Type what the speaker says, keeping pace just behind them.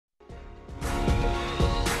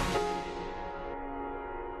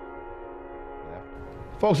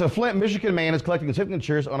Folks, a Flint, Michigan man is collecting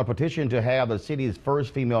signatures on a petition to have the city's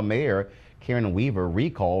first female mayor, Karen Weaver,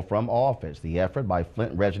 recalled from office. The effort by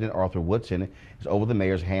Flint resident Arthur Woodson is over the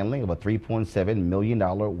mayor's handling of a $3.7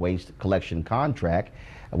 million waste collection contract.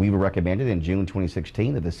 Weaver recommended in June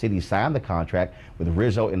 2016 that the city sign the contract with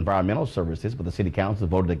Rizzo Environmental Services, but the city council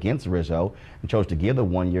voted against Rizzo and chose to give the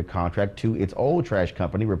one-year contract to its old trash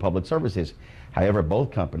company, Republic Services. However,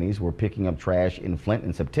 both companies were picking up trash in Flint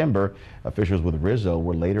in September. Officials with Rizzo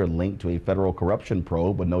were later linked to a federal corruption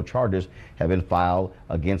probe, but no charges have been filed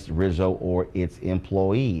against Rizzo or its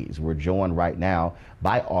employees. We're joined right now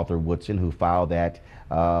by Arthur Woodson, who filed that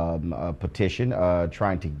petition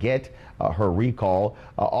trying to get her recall.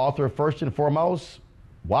 Arthur, first and foremost,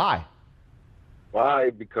 why? Why?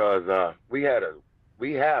 Because we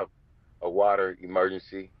have a water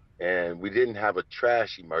emergency, and we didn't have a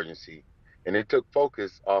trash emergency. And it took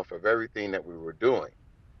focus off of everything that we were doing.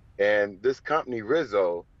 And this company,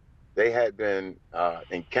 Rizzo, they had been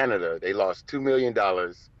in Canada. They lost $2 million,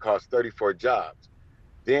 cost 34 jobs.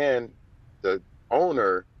 Then the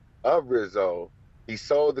owner of Rizzo, he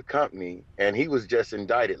sold the company, and he was just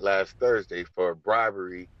indicted last Thursday for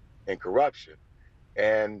bribery and corruption.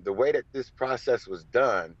 And the way that this process was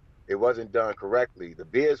done, it wasn't done correctly. The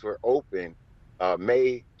bids were open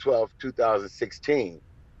May 12, 2016.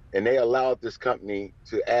 And they allowed this company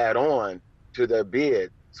to add on to their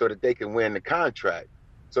bid so that they can win the contract.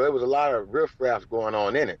 So there was a lot of riffraff going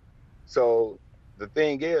on in it. So the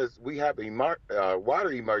thing is, we have a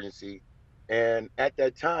water emergency, and at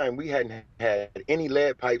that time, we hadn't had any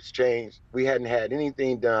lead pipes changed. We hadn't had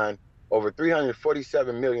anything done. Over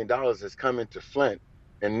 $347 million has come into Flint,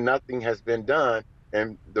 and nothing has been done.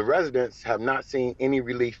 And the residents have not seen any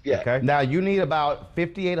relief yet. Okay. Now, you need about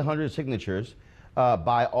 5,800 signatures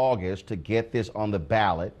by August to get this on the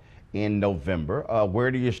ballot in November.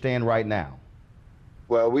 Where do you stand right now?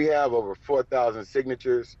 Well, we have over 4,000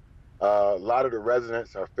 signatures. A lot of the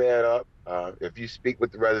residents are fed up. If you speak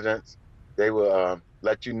with the residents, they will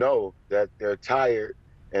let you know that they're tired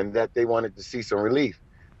and that they wanted to see some relief.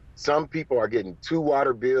 Some people are getting 2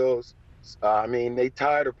 water bills. I mean, they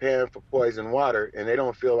tired of paying for poison water, and they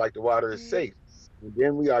don't feel like the water is safe. And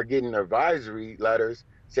then we are getting advisory letters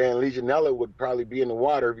saying Legionella would probably be in the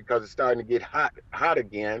water because it's starting to get hot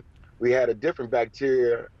again. We had a different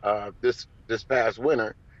bacteria this past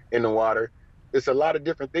winter in the water. There's a lot of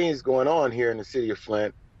different things going on here in the city of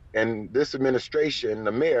Flint, and this administration,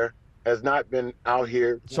 the mayor, has not been out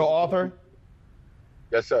here. So, Arthur?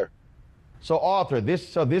 Yes, sir. So, Arthur,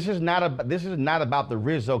 this is not about the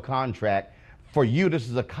Rizzo contract. For you, this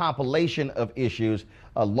is a compilation of issues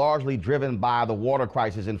largely driven by the water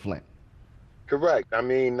crisis in Flint. Correct. I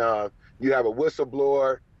mean, you have a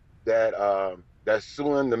whistleblower that's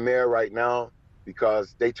suing the mayor right now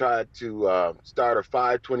because they tried to start a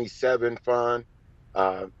 527 fund.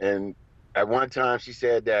 And at one time she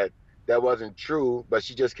said that wasn't true, but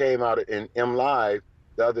she just came out in M Live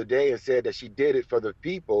the other day and said that she did it for the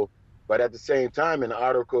people. But at the same time, in the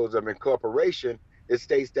articles of incorporation, it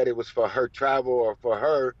states that it was for her travel or for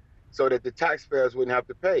her so that the taxpayers wouldn't have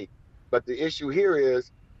to pay. But the issue here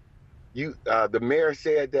is, the mayor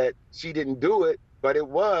said that she didn't do it, but it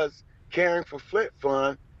was Caring for Flint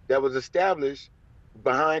Fund that was established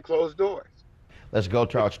behind closed doors. Let's go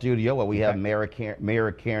to our studio where we have Mayor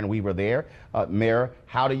Karen Weaver there. Mayor,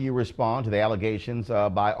 how do you respond to the allegations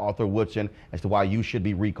by Arthur Woodson as to why you should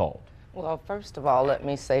be recalled? Well, first of all, let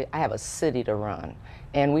me say I have a city to run,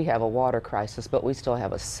 and we have a water crisis, but we still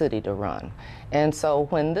have a city to run. And so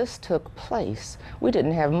when this took place, we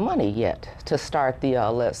didn't have money yet to start the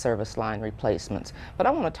lead service line replacements. But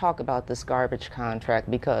I want to talk about this garbage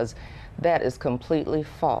contract because that is completely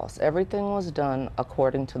false. Everything was done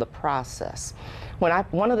according to the process.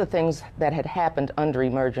 One of the things that had happened under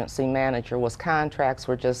emergency manager was contracts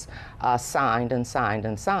were just signed and signed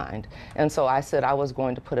and signed. And so I said I was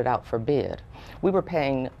going to put it out for bid. We were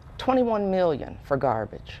paying $21 million for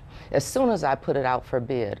garbage. As soon as I put it out for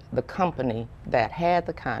bid, the company that had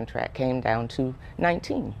the contract came down to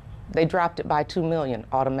 19. They dropped it by $2 million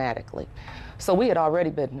automatically. So we had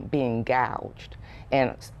already been being gouged.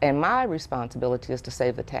 And my responsibility is to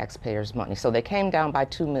save the taxpayers' money. So they came down by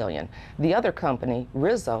 $2 million. The other company,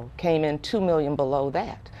 Rizzo, came in $2 million below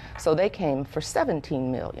that. So they came for $17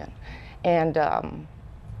 million. And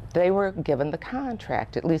they were given the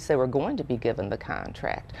contract. At least they were going to be given the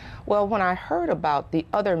contract. Well, when I heard about the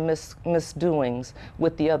other misdoings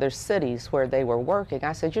with the other cities where they were working,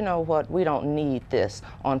 I said, you know what, we don't need this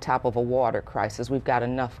on top of a water crisis. We've got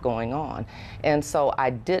enough going on. And so I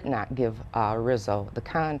did not give Rizzo the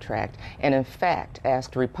contract, and in fact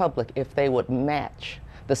asked Republic if they would match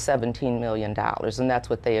the $17 million, and that's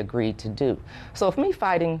what they agreed to do. So if me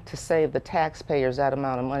fighting to save the taxpayers that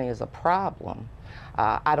amount of money is a problem,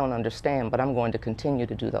 I don't understand, but I'm going to continue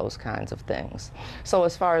to do those kinds of things. So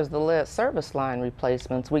as far as the lead service line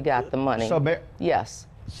replacements, we got the money. So, Mayor, yes.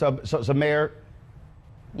 So Mayor.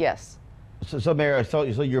 Yes. So Mayor, so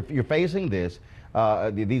you're facing this,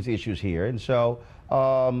 these issues here, and so,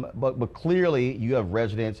 but clearly you have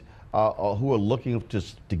residents who are looking to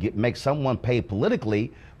make someone pay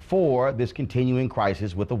politically for this continuing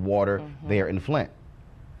crisis with the water there in Flint.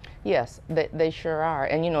 Yes, they sure are.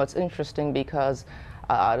 And you know, it's interesting because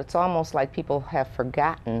it's almost like people have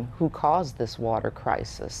forgotten who caused this water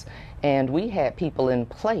crisis. And we had people in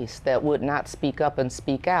place that would not speak up and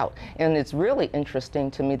speak out. And it's really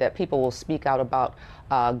interesting to me that people will speak out about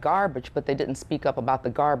garbage, but they didn't speak up about the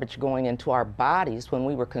garbage going into our bodies when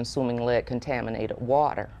we were consuming lead-contaminated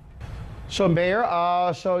water. So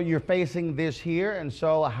Mayor, so you're facing this here, and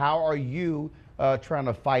so how are you trying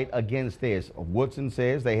to fight against this? Woodson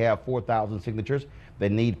says they have 4,000 signatures. They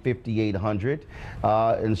need 5,800,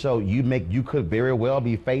 and so you could very well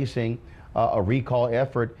be facing a recall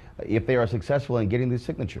effort if they are successful in getting these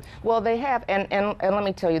signatures. Well, they have, and let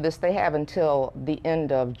me tell you this, they have until the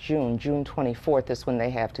end of June. June 24th is when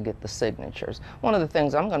they have to get the signatures. One of the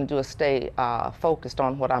things I'm going to do is stay focused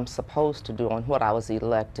on what I'm supposed to do, on what I was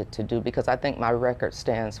elected to do, because I think my record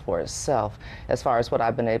stands for itself as far as what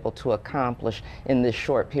I've been able to accomplish in this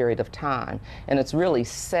short period of time. And it's really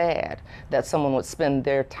sad that someone would spend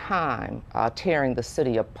their time tearing the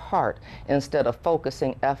city apart instead of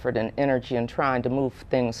focusing effort and energy and trying to move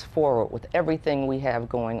things forward with everything we have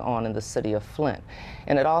going on in the city of Flint.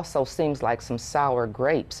 And it also seems like some sour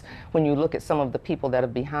grapes when you look at some of the people that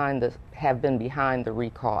have been behind the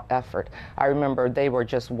recall effort. I remember they were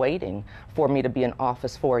just waiting for me to be in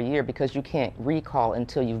office for a year, because you can't recall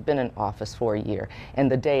until you've been in office for a year. And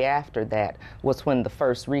the day after that was when the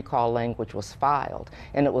first recall language was filed.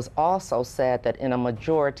 And it was also sad that in a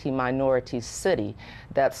majority-minority city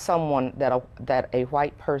that a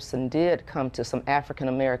white person did come to some African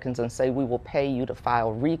Americans and say, we will pay you to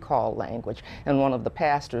file recall language. And one of the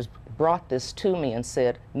pastors brought this to me and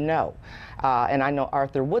said no. And I know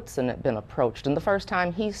Arthur Woodson had been approached, and the first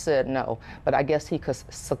time he said no, but I guess he could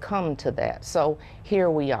succumb to that. So here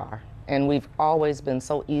we are, and we've always been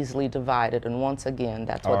so easily divided, and once again,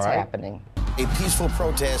 that's what's happening. A peaceful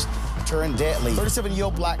protest turned deadly.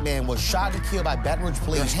 37-year-old black man was shot and killed by Baton Rouge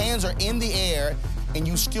police. His hands are in the air, and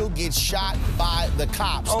you still get shot by the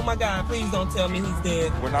cops. Oh my God, please don't tell me he's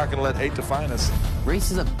dead. We're not gonna let hate define us.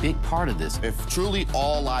 Race is a big part of this. If truly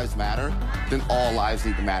all lives matter, then all lives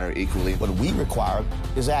need to matter equally. What we require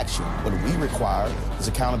is action. What we require is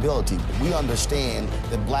accountability. We understand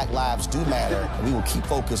that black lives do matter, and we will keep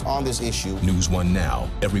focused on this issue. NewsOne Now,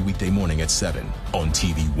 every weekday morning at 7 on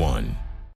TV1.